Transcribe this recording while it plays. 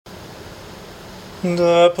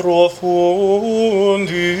de profundis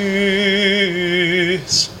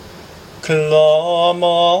clamaviate.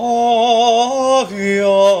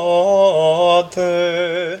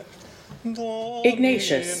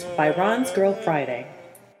 Ignatius by Ron's Girl Friday.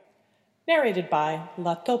 Narrated by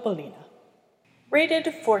La Topolina.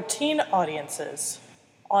 Rated for teen audiences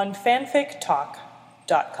on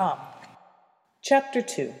fanfictalk.com. Chapter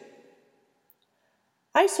 2.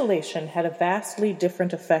 Isolation had a vastly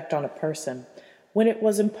different effect on a person when it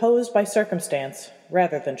was imposed by circumstance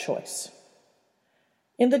rather than choice.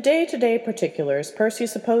 In the day-to-day particulars, Percy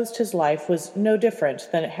supposed his life was no different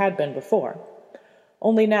than it had been before.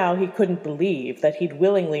 Only now he couldn't believe that he'd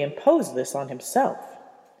willingly imposed this on himself.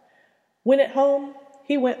 When at home,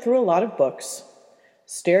 he went through a lot of books,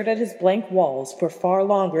 stared at his blank walls for far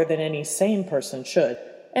longer than any sane person should,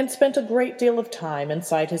 and spent a great deal of time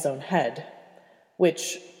inside his own head,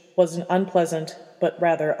 which was an unpleasant but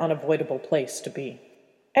rather unavoidable place to be.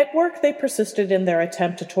 At work they persisted in their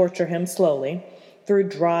attempt to torture him slowly, through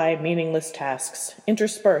dry, meaningless tasks,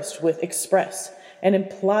 interspersed with express and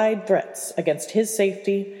implied threats against his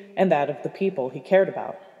safety and that of the people he cared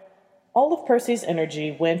about. All of Percy's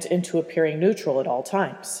energy went into appearing neutral at all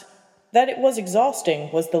times. That it was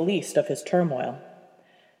exhausting was the least of his turmoil.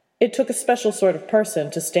 It took a special sort of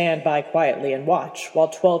person to stand by quietly and watch while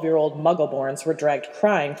 12-year-old Muggleborns were dragged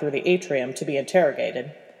crying through the atrium to be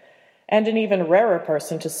interrogated, and an even rarer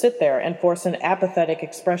person to sit there and force an apathetic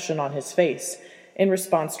expression on his face in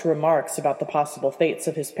response to remarks about the possible fates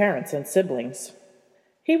of his parents and siblings.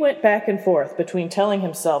 He went back and forth between telling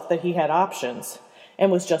himself that he had options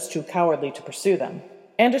and was just too cowardly to pursue them,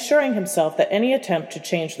 and assuring himself that any attempt to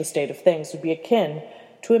change the state of things would be akin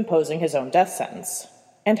to imposing his own death sentence.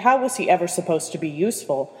 And how was he ever supposed to be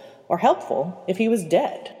useful or helpful if he was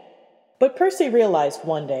dead? But Percy realized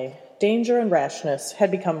one day danger and rashness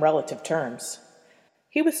had become relative terms.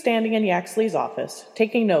 He was standing in Yaxley's office,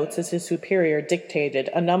 taking notes as his superior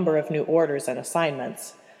dictated a number of new orders and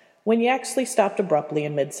assignments, when Yaxley stopped abruptly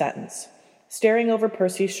in mid-sentence, staring over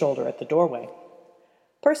Percy's shoulder at the doorway.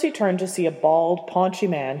 Percy turned to see a bald, paunchy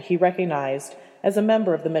man he recognized as a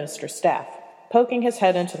member of the minister's staff, poking his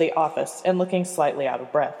head into the office and looking slightly out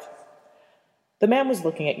of breath. The man was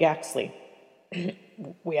looking at Yaxley.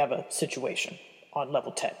 "We have a situation on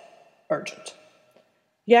level 10. Urgent."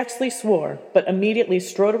 Yaxley swore, but immediately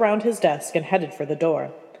strode around his desk and headed for the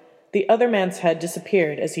door. The other man's head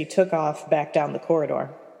disappeared as he took off back down the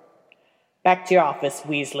corridor. "Back to your office,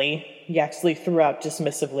 Weasley," Yaxley threw out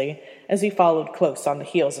dismissively as he followed close on the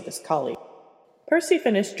heels of his colleague. Percy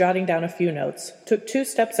finished jotting down a few notes, took 2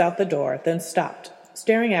 steps out the door, then stopped,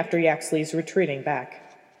 staring after Yaxley's retreating back.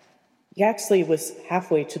 Yaxley was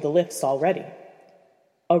halfway to the lifts already.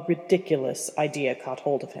 A ridiculous idea caught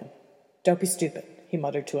hold of him. "Don't be stupid," he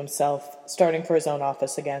muttered to himself, starting for his own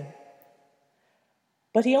office again.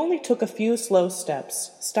 But he only took a few slow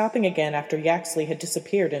steps, stopping again after Yaxley had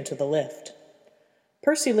disappeared into the lift.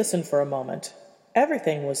 Percy listened for a moment.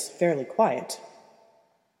 Everything was fairly quiet.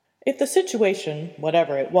 If the situation,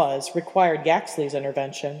 whatever it was, required Yaxley's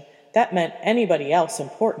intervention, that meant anybody else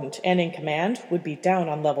important and in command would be down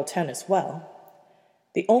on level 10 as well.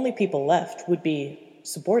 The only people left would be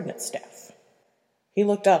subordinate staff. He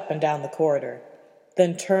looked up and down the corridor,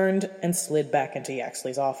 then turned and slid back into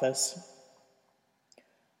Yaxley's office.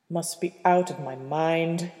 "Must be out of my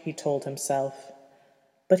mind," he told himself.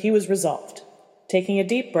 But he was resolved. Taking a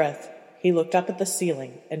deep breath, he looked up at the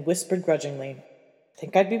ceiling and whispered grudgingly,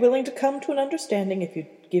 "Think I'd be willing to come to an understanding if you'd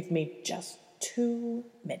give me just 2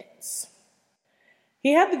 minutes."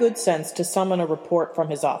 He had the good sense to summon a report from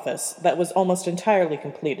his office that was almost entirely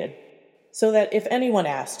completed, so that if anyone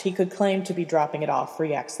asked, he could claim to be dropping it off for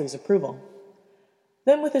Yaxley's approval.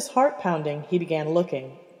 Then, with his heart pounding, he began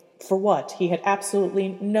looking, for what he had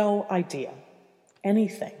absolutely no idea.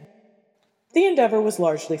 Anything. The endeavor was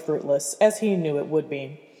largely fruitless, as he knew it would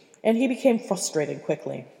be, and he became frustrated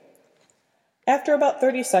quickly. After about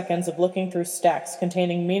 30 seconds of looking through stacks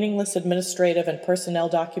containing meaningless administrative and personnel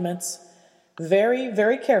documents, very,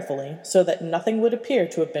 very carefully, so that nothing would appear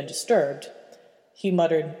to have been disturbed, he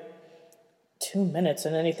muttered, 2 minutes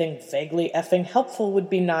and anything vaguely effing helpful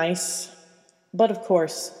would be nice. But, of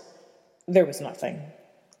course, there was nothing.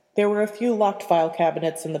 There were a few locked file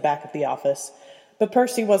cabinets in the back of the office, but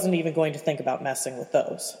Percy wasn't even going to think about messing with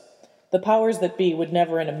those. The powers that be would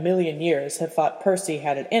never in a million years have thought Percy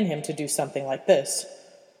had it in him to do something like this,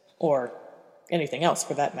 or anything else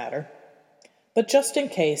for that matter. But just in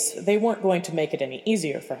case, they weren't going to make it any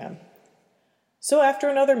easier for him. So after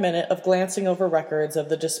another minute of glancing over records of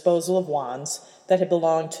the disposal of wands that had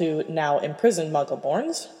belonged to now imprisoned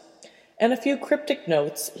Muggleborns, and a few cryptic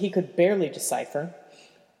notes he could barely decipher.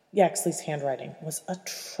 Yaxley's handwriting was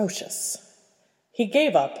atrocious. He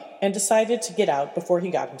gave up and decided to get out before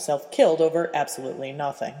he got himself killed over absolutely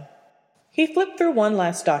nothing. He flipped through one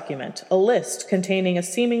last document, a list containing a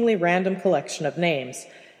seemingly random collection of names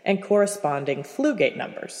and corresponding Flugate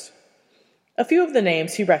numbers. A few of the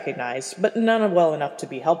names he recognized, but none well enough to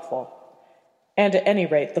be helpful. And at any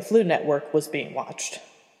rate, the Floo network was being watched.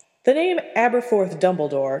 The name Aberforth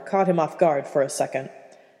Dumbledore caught him off guard for a second.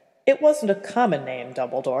 It wasn't a common name,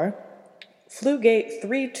 Dumbledore. Flugate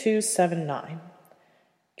 3279.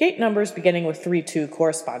 Gate numbers beginning with 32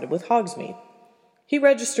 corresponded with Hogsmeade. He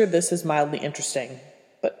registered this as mildly interesting,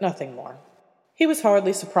 but nothing more. He was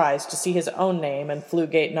hardly surprised to see his own name and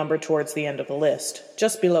Flugate number towards the end of the list,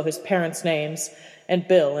 just below his parents' names and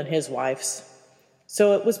Bill and his wife's.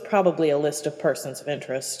 So it was probably a list of persons of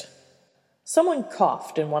interest. Someone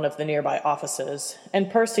coughed in one of the nearby offices, and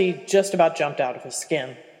Percy just about jumped out of his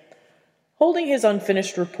skin. Holding his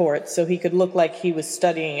unfinished report so he could look like he was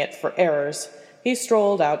studying it for errors, he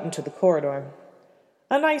strolled out into the corridor.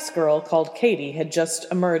 A nice girl called Katie had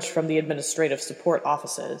just emerged from the administrative support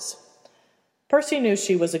offices. Percy knew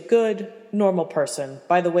she was a good, normal person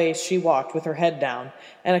by the way she walked with her head down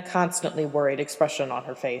and a constantly worried expression on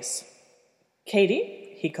her face.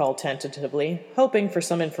 "Katie?" he called tentatively, hoping for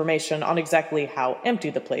some information on exactly how empty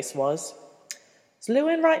the place was. "Is Lou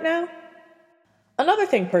in right now?" Another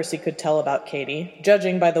thing Percy could tell about Katie,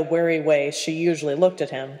 judging by the wary way she usually looked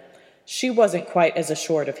at him, she wasn't quite as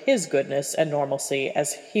assured of his goodness and normalcy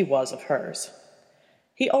as he was of hers.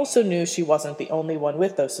 He also knew she wasn't the only one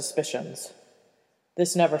with those suspicions.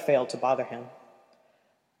 This never failed to bother him.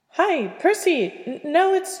 "Hi, Percy.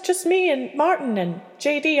 No, it's just me and Martin and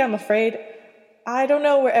JD, I'm afraid. I don't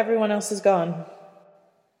know where everyone else has gone."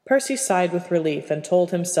 Percy sighed with relief and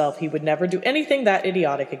told himself he would never do anything that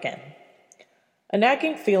idiotic again. A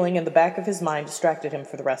nagging feeling in the back of his mind distracted him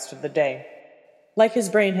for the rest of the day. Like his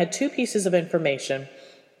brain had two pieces of information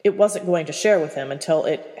it wasn't going to share with him until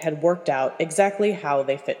it had worked out exactly how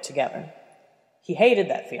they fit together. He hated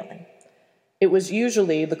that feeling. It was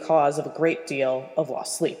usually the cause of a great deal of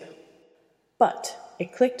lost sleep. But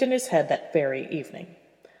it clicked in his head that very evening.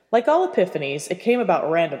 Like all epiphanies, it came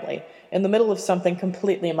about randomly, in the middle of something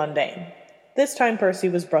completely mundane. This time Percy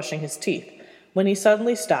was brushing his teeth, when he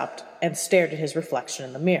suddenly stopped and stared at his reflection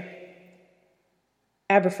in the mirror.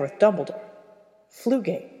 Aberforth Dumbledore.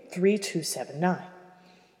 Flugate 3279.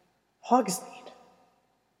 Hogsmeade.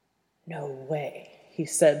 "No way," he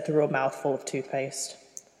said through a mouthful of toothpaste.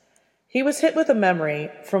 He was hit with a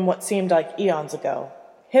memory from what seemed like eons ago.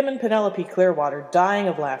 Him and Penelope Clearwater dying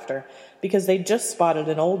of laughter because they'd just spotted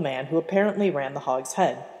an old man who apparently ran the Hog's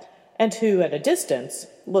Head, and who, at a distance,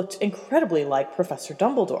 looked incredibly like Professor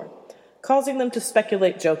Dumbledore, causing them to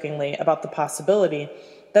speculate jokingly about the possibility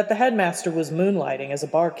that the headmaster was moonlighting as a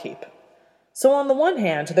barkeep. So on the one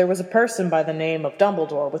hand, there was a person by the name of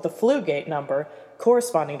Dumbledore with a Flugate number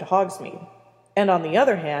corresponding to Hogsmeade, and on the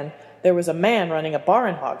other hand, there was a man running a bar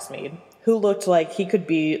in Hogsmeade who looked like he could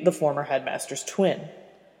be the former headmaster's twin.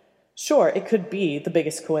 Sure, it could be the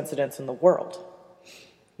biggest coincidence in the world.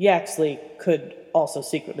 Yaxley could also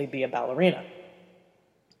secretly be a ballerina.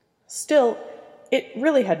 Still, it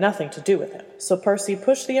really had nothing to do with him, so Percy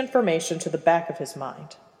pushed the information to the back of his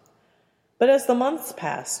mind. But as the months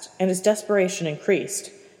passed and his desperation increased,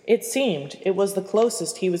 it seemed it was the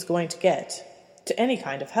closest he was going to get to any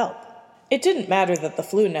kind of help. It didn't matter that the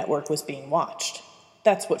Floo network was being watched.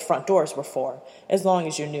 That's what front doors were for, as long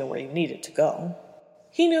as you knew where you needed to go.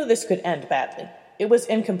 He knew this could end badly. It was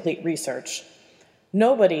incomplete research.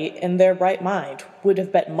 Nobody in their right mind would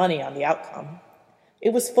have bet money on the outcome.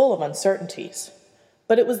 It was full of uncertainties,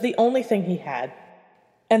 but it was the only thing he had,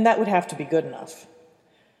 and that would have to be good enough.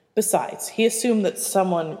 Besides, he assumed that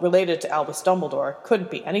someone related to Albus Dumbledore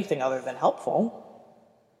couldn't be anything other than helpful.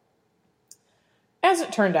 As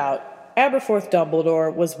it turned out, Aberforth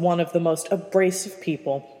Dumbledore was one of the most abrasive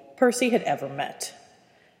people Percy had ever met.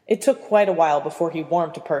 It took quite a while before he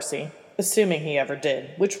warmed to Percy, assuming he ever did,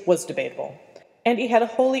 which was debatable, and he had a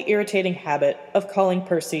wholly irritating habit of calling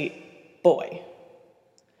Percy boy.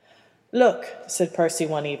 "Look," said Percy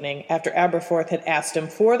one evening, after Aberforth had asked him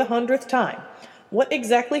for the 100th time what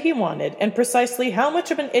exactly he wanted and precisely how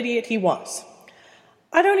much of an idiot he was.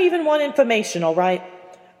 "I don't even want information, all right?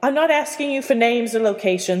 I'm not asking you for names or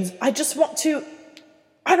locations. I just want to...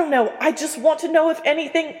 I just want to know if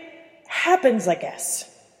anything happens, I guess."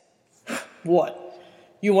 "What?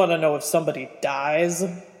 You want to know if somebody dies?"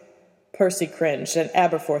 Percy cringed, and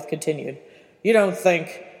Aberforth continued. "You don't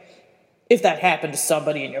think, if that happened to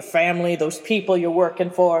somebody in your family, those people you're working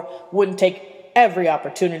for wouldn't take every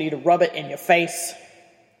opportunity to rub it in your face.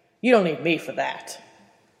 You don't need me for that.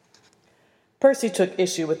 Percy took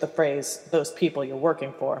issue with the phrase, those people you're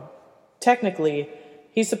working for. Technically,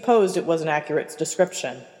 he supposed it was an accurate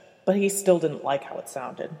description, but he still didn't like how it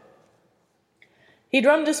sounded. He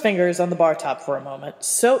drummed his fingers on the bar top for a moment,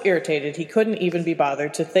 so irritated he couldn't even be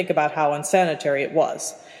bothered to think about how unsanitary it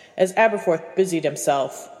was, as Aberforth busied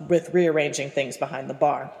himself with rearranging things behind the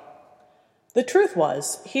bar. The truth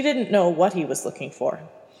was, he didn't know what he was looking for.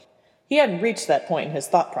 He hadn't reached that point in his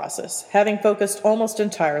thought process, having focused almost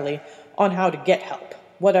entirely on how to get help,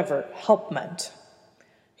 whatever help meant.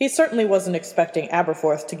 He certainly wasn't expecting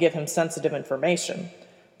Aberforth to give him sensitive information.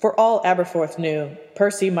 For all Aberforth knew,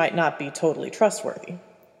 Percy might not be totally trustworthy.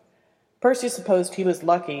 Percy supposed he was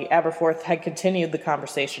lucky Aberforth had continued the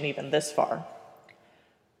conversation even this far.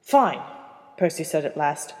 "Fine," Percy said at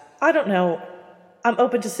last. "I don't know. I'm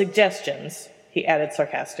open to suggestions," he added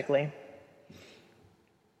sarcastically.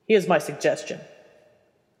 "Here's my suggestion.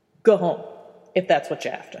 Go home, if that's what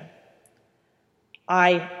you're after."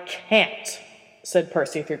 "I can't," said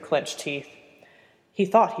Percy through clenched teeth. He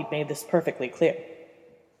thought he'd made this perfectly clear.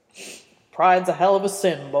 "Pride's a hell of a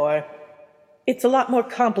sin, boy." "It's a lot more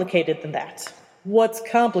complicated than that." "What's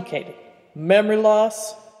complicated? Memory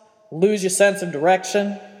loss? Lose your sense of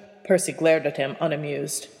direction?" Percy glared at him,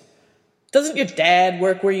 unamused. "Doesn't your dad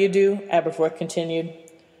work where you do?" Aberforth continued.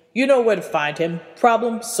 "You know where to find him.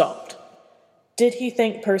 Problem solved." Did he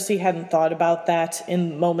think Percy hadn't thought about that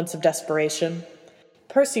in moments of desperation?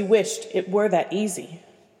 Percy wished it were that easy.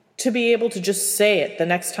 To be able to just say it the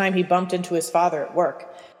next time he bumped into his father at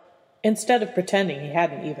work, instead of pretending he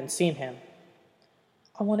hadn't even seen him.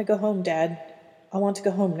 "I want to go home, Dad. I want to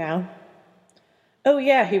go home now." "Oh,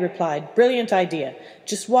 yeah," he replied. "Brilliant idea.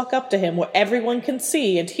 Just walk up to him where everyone can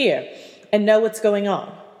see and hear and know what's going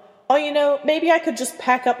on. Or, maybe I could just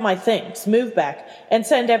pack up my things, move back, and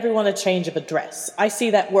send everyone a change of address. I see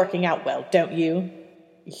that working out well, don't you?"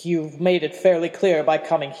 "You've made it fairly clear by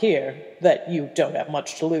coming here that you don't have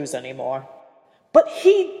much to lose anymore." "But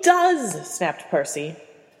he does!" snapped Percy.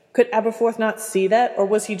 Could Aberforth not see that, or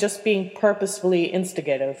was he just being purposefully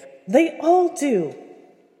instigative? "They all do."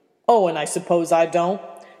 "Oh, and I suppose I don't?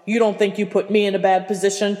 You don't think you put me in a bad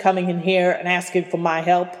position coming in here and asking for my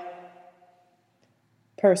help?"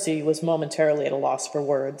 Percy was momentarily at a loss for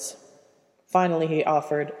words. Finally he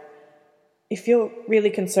offered, "If you're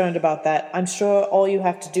really concerned about that, I'm sure all you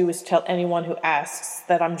have to do is tell anyone who asks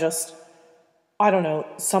that I'm just, I don't know,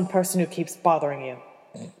 some person who keeps bothering you."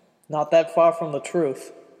 "Not that far from the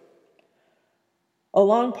truth." A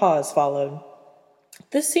long pause followed.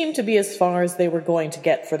 This seemed to be as far as they were going to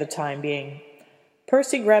get for the time being.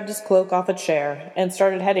 Percy grabbed his cloak off a chair and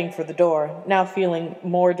started heading for the door, now feeling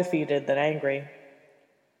more defeated than angry.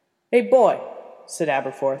 "Hey, boy," said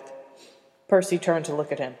Aberforth. Percy turned to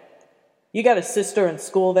look at him. "You got a sister in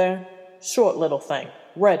school there? Short little thing,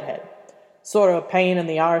 redhead. Sort of a pain in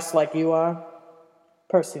the arse like you are?"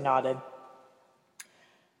 Percy nodded.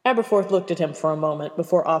 Aberforth looked at him for a moment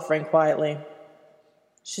before offering quietly,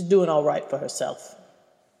 "She's doing all right for herself."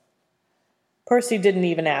 Percy didn't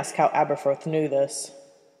even ask how Aberforth knew this.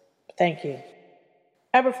 "Thank you."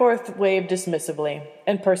 Aberforth waved dismissively,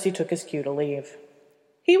 and Percy took his cue to leave.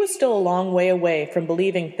 He was still a long way away from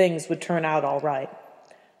believing things would turn out all right.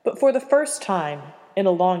 But for the first time, in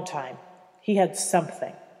a long time, he had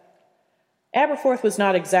something. Aberforth was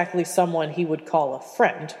not exactly someone he would call a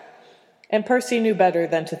friend, and Percy knew better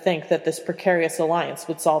than to think that this precarious alliance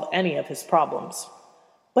would solve any of his problems.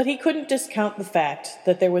 But he couldn't discount the fact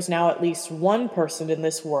that there was now at least one person in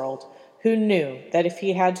this world who knew that if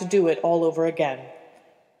he had to do it all over again,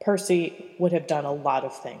 Percy would have done a lot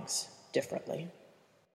of things differently.